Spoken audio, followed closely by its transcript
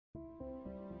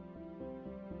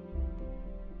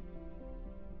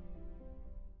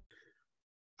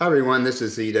Hi, everyone. This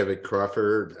is E. David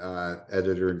Crawford,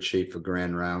 editor-in-chief of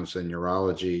Grand Rounds in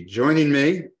Urology. Joining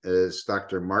me is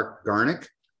Dr. Marc Garnick,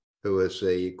 who is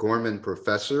a Gorman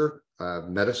professor of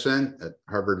medicine at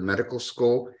Harvard Medical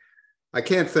School. I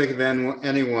can't think of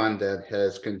anyone that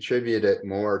has contributed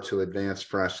more to advanced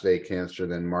prostate cancer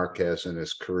than Marc has in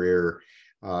his career.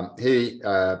 He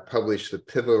published a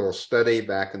pivotal study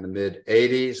back in the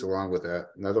mid-'80s, along with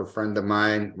another friend of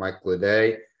mine, Mike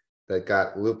B, that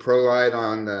got leuprolide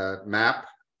on the map,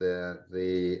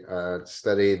 the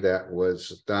study that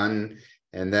was done,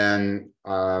 and then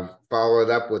followed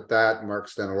up with that.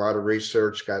 Marc's done a lot of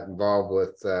research, got involved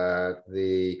with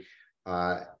the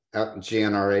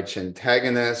GnRH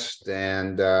antagonist,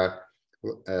 and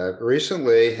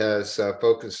recently has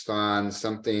focused on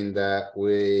something that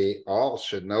we all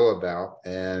should know about,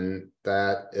 and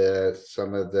that is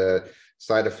some of the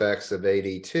side effects of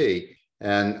ADT.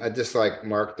 And I'd just like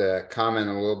Marc to comment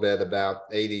a little bit about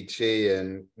ADT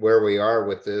and where we are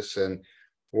with this and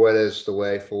what is the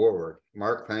way forward.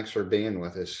 Marc, thanks for being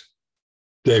with us.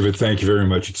 David, thank you very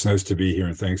much. It's nice to be here,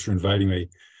 and thanks for inviting me.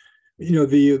 You know,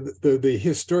 the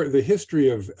history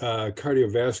of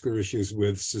cardiovascular issues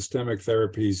with systemic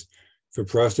therapies for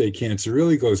prostate cancer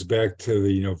really goes back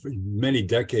to many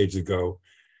decades ago.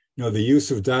 You know, the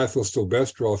use of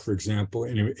diethylstilbestrol, for example,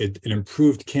 it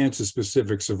improved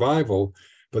cancer-specific survival,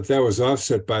 but that was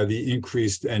offset by the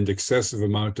increased and excessive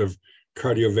amount of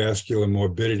cardiovascular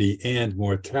morbidity and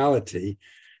mortality,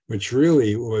 which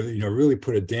really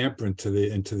put a damper into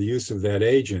the use of that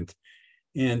agent.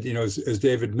 And as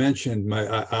David mentioned,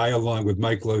 I along with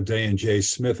Mike Lodey and Jay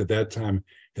Smith at that time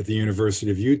at the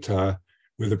University of Utah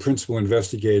were the principal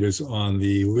investigators on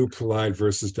the leuprolide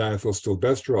versus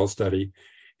diethylstilbestrol study.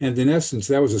 And in essence,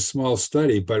 that was a small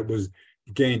study, but it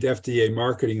gained FDA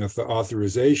marketing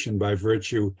authorization by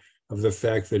virtue of the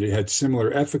fact that it had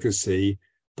similar efficacy,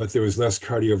 but there was less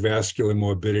cardiovascular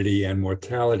morbidity and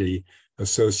mortality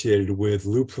associated with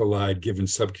leuprolide given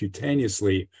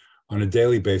subcutaneously on a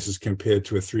daily basis compared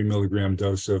to a 3 milligram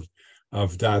dose of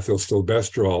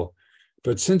diethylstilbestrol.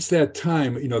 But since that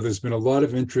time, there's been a lot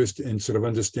of interest in sort of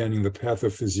understanding the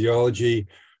pathophysiology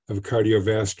of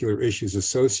cardiovascular issues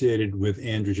associated with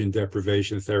androgen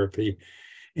deprivation therapy.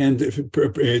 And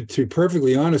to be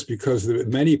perfectly honest, because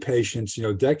many patients,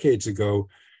 decades ago,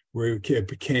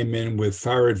 came in with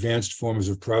far advanced forms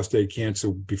of prostate cancer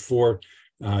before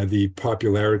the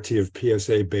popularity of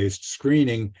PSA-based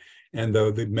screening. And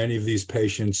though many of these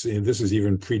patients, and this is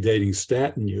even predating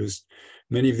statin use,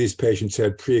 many of these patients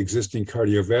had pre-existing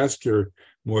cardiovascular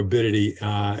morbidity.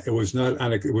 It was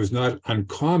not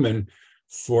uncommon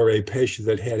for a patient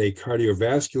that had a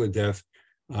cardiovascular death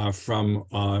from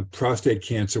prostate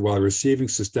cancer while receiving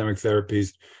systemic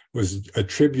therapies was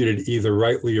attributed either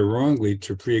rightly or wrongly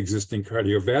to pre-existing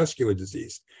cardiovascular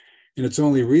disease. And it's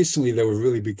only recently that we've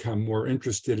really become more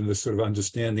interested in the sort of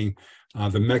understanding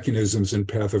the mechanisms and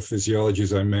pathophysiology,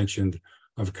 as I mentioned,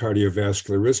 of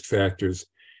cardiovascular risk factors.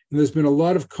 And there's been a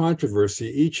lot of controversy.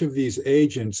 Each of these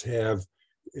agents have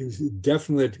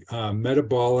definite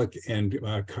metabolic and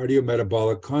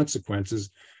cardiometabolic consequences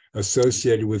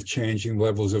associated with changing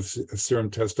levels of serum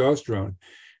testosterone.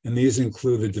 And these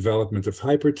include the development of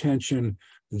hypertension,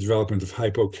 the development of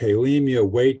hypokalemia,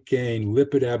 weight gain,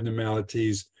 lipid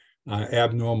abnormalities,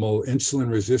 abnormal insulin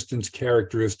resistance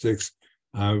characteristics,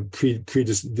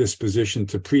 predisposition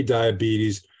to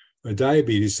prediabetes or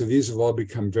diabetes. So these have all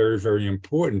become very, very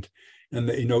important. And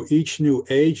each new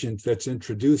agent that's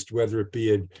introduced, whether it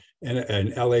be an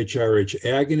LHRH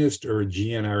agonist or a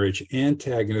GnRH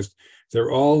antagonist, they're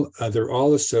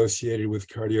all associated with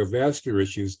cardiovascular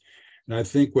issues. And I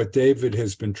think what David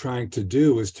has been trying to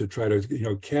do is to try to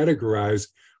categorize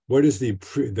what is the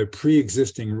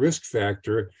pre-existing risk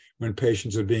factor when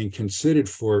patients are being considered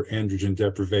for androgen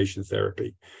deprivation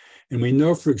therapy. And we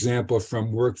know, for example,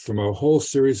 from work from a whole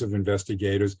series of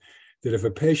investigators, that if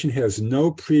a patient has no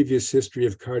previous history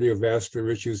of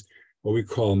cardiovascular issues, what we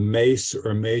call MACE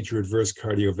or major adverse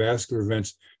cardiovascular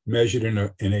events, measured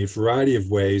in a variety of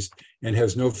ways, and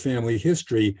has no family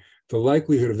history, the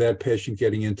likelihood of that patient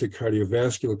getting into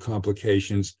cardiovascular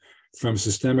complications from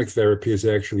systemic therapy is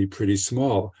actually pretty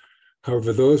small.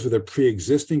 However, those with a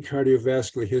pre-existing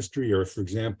cardiovascular history, or for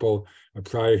example, a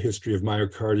prior history of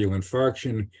myocardial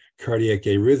infarction, cardiac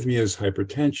arrhythmias,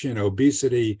 hypertension,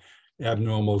 obesity,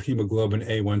 abnormal hemoglobin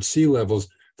A1C levels,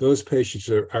 those patients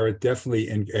are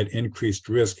definitely at increased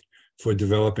risk for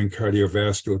developing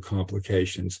cardiovascular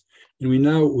complications. And we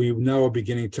now are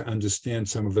beginning to understand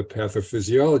some of the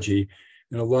pathophysiology,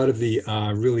 and a lot of the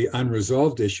really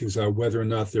unresolved issues are whether or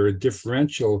not there are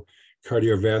differential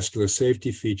cardiovascular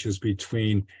safety features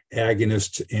between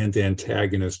agonists and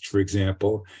antagonists, for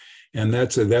example. And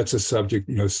that's a subject,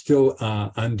 still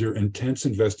under intense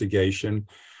investigation.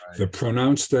 Right. The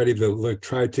PRONOUNCE study that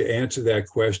tried to answer that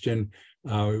question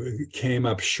came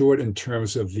up short in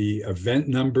terms of the event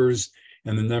numbers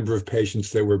and the number of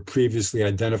patients that were previously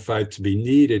identified to be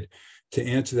needed to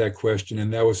answer that question.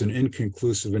 And that was an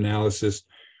inconclusive analysis,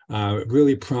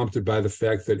 really prompted by the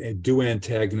fact that do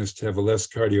antagonists have a less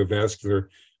cardiovascular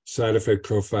side effect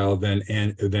profile than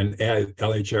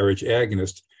LHRH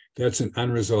agonists. That's an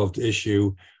unresolved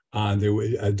issue.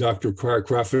 Dr.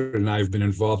 Crawford and I have been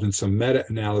involved in some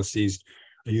meta-analyses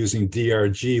using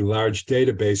DRG, large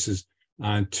databases,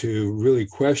 to really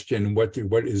question what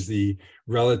is the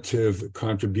relative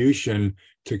contribution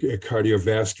to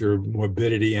cardiovascular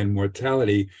morbidity and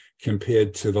mortality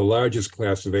compared to the largest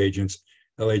class of agents,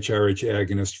 LHRH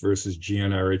agonist versus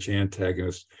GnRH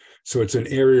antagonist. So it's an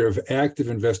area of active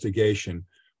investigation.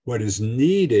 What is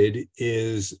needed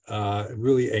is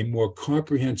really a more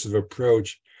comprehensive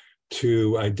approach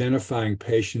to identifying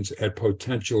patients at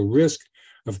potential risk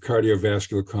of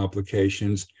cardiovascular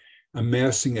complications,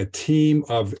 amassing a team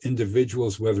of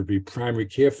individuals, whether it be primary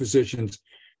care physicians,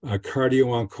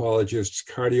 cardio-oncologists,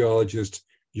 cardiologists,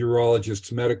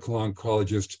 urologists, medical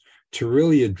oncologists, to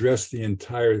really address the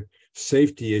entire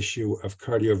safety issue of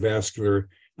cardiovascular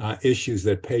issues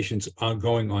that patients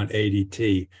ongoing on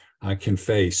ADT can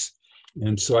face.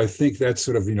 And so I think that's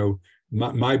sort of,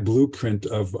 my blueprint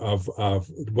of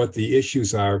what the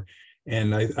issues are.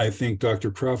 And I think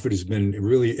Dr. Crawford has been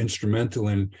really instrumental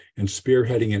in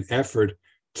spearheading an effort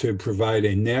to provide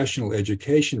a national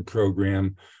education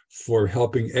program for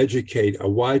helping educate a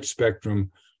wide spectrum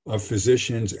of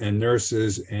physicians and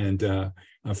nurses and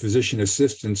physician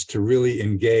assistants to really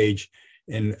engage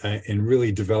in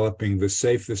really developing the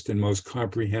safest and most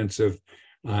comprehensive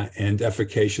and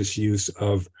efficacious use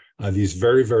of these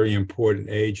very, very important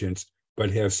agents,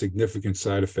 but have significant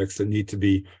side effects that need to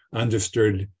be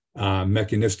understood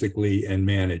mechanistically and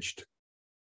managed.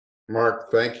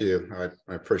 Mark, thank you.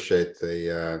 I appreciate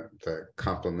the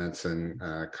compliments and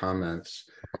comments.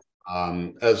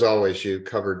 As always, you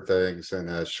covered things in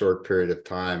a short period of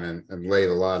time and laid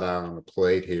a lot out on the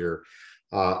plate here.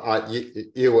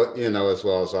 You know as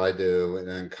well as I do, in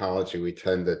oncology, we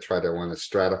tend to try to want to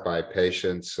stratify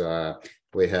patients.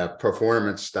 We have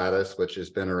performance status, which has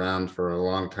been around for a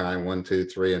long time, 1, 2,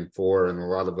 3, and 4, and a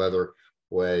lot of other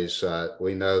ways.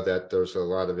 We know that there's a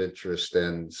lot of interest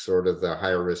in sort of the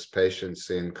higher risk patients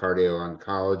in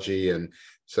cardio-oncology and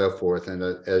so forth. And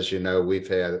as you know, we've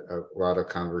had a lot of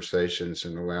conversations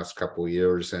in the last couple of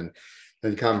years and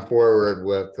come forward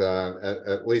with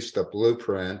at least a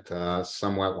blueprint,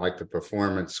 somewhat like the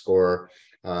performance score,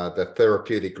 the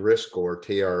therapeutic risk score,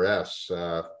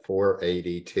 TRS, for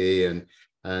ADT.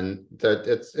 And that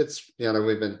it's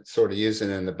we've been sort of using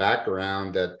in the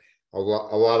background that a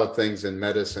lot of things in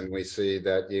medicine, we see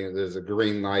that there's a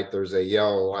green light, there's a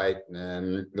yellow light,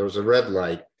 and there's a red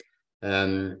light.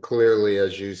 And clearly,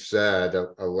 as you said,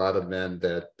 a lot of men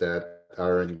that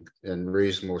are in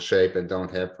reasonable shape and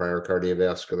don't have prior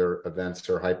cardiovascular events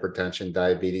or hypertension,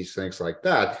 diabetes, things like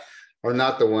that, are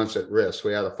not the ones at risk.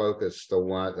 We have to focus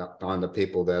on the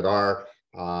people that are,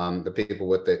 the people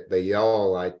with the yellow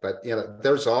light. But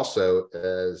there's also,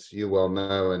 as you well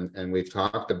know, and we've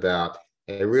talked about,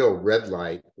 a real red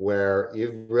light where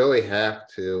you really have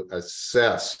to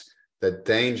assess the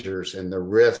dangers and the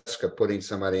risk of putting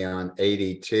somebody on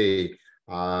ADT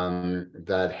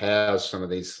that has some of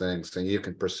these things, and you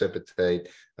can precipitate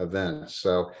events.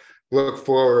 So look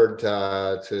forward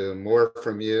to more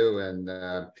from you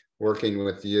and working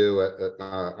with you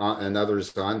and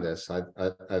others on this.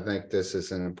 I think this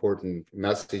is an important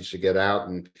message to get out.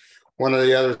 And one of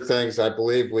the other things I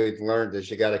believe we've learned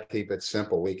is you got to keep it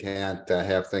simple. We can't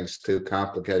have things too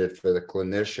complicated for the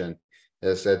clinician,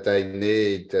 is that they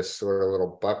need this sort of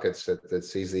little buckets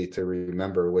that's easy to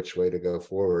remember which way to go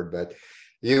forward. But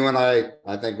you and I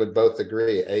think would both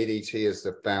agree, ADT is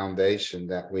the foundation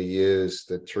that we use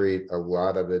to treat a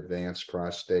lot of advanced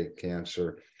prostate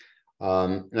cancer.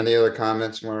 Any other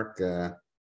comments, Mark?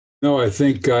 No, I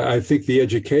think the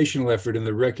educational effort and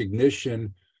the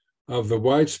recognition of the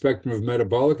wide spectrum of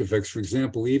metabolic effects, for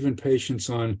example, even patients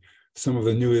on some of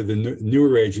the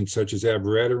newer agents such as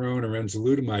abiraterone or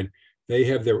enzalutamide, they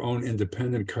have their own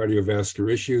independent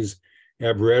cardiovascular issues.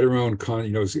 Abiraterone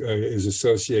is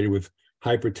associated with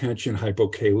hypertension,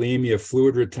 hypokalemia,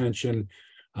 fluid retention,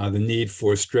 the need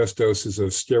for stress doses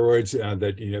of steroids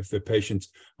that if the patient's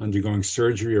undergoing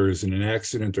surgery or is in an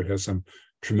accident or has some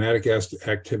traumatic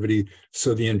activity.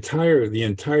 So the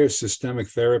entire systemic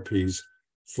therapies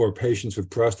for patients with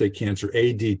prostate cancer,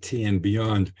 ADT and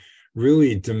beyond,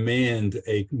 really demand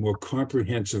a more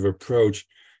comprehensive approach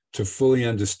to fully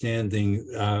understanding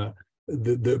a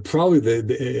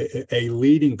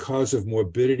leading cause of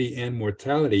morbidity and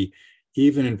mortality,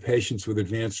 even in patients with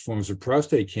advanced forms of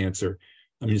prostate cancer.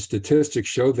 I mean, statistics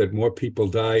show that more people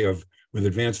with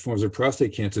advanced forms of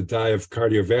prostate cancer die of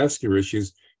cardiovascular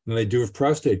issues than they do of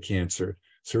prostate cancer.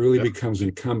 So it really becomes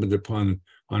incumbent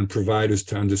on providers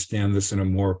to understand this in a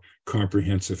more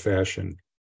comprehensive fashion.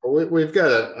 We've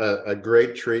got a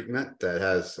great treatment that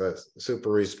has super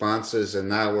responses, and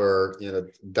now we're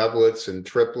doublets and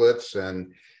triplets,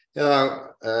 and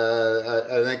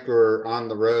I think we're on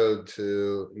the road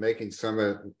to making some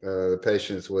of the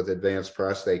patients with advanced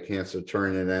prostate cancer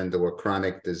turn it into a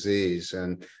chronic disease.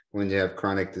 And when you have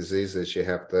chronic diseases, you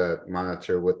have to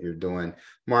monitor what you're doing.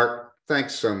 Marc,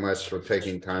 thanks so much for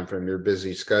taking time from your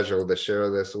busy schedule to share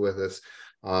this with us.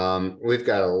 We've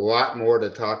got a lot more to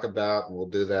talk about, and we'll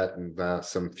do that in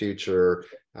some future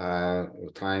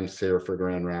times here for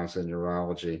Grand Rounds in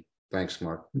Urology. Thanks,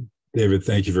 Marc. David,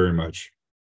 thank you very much.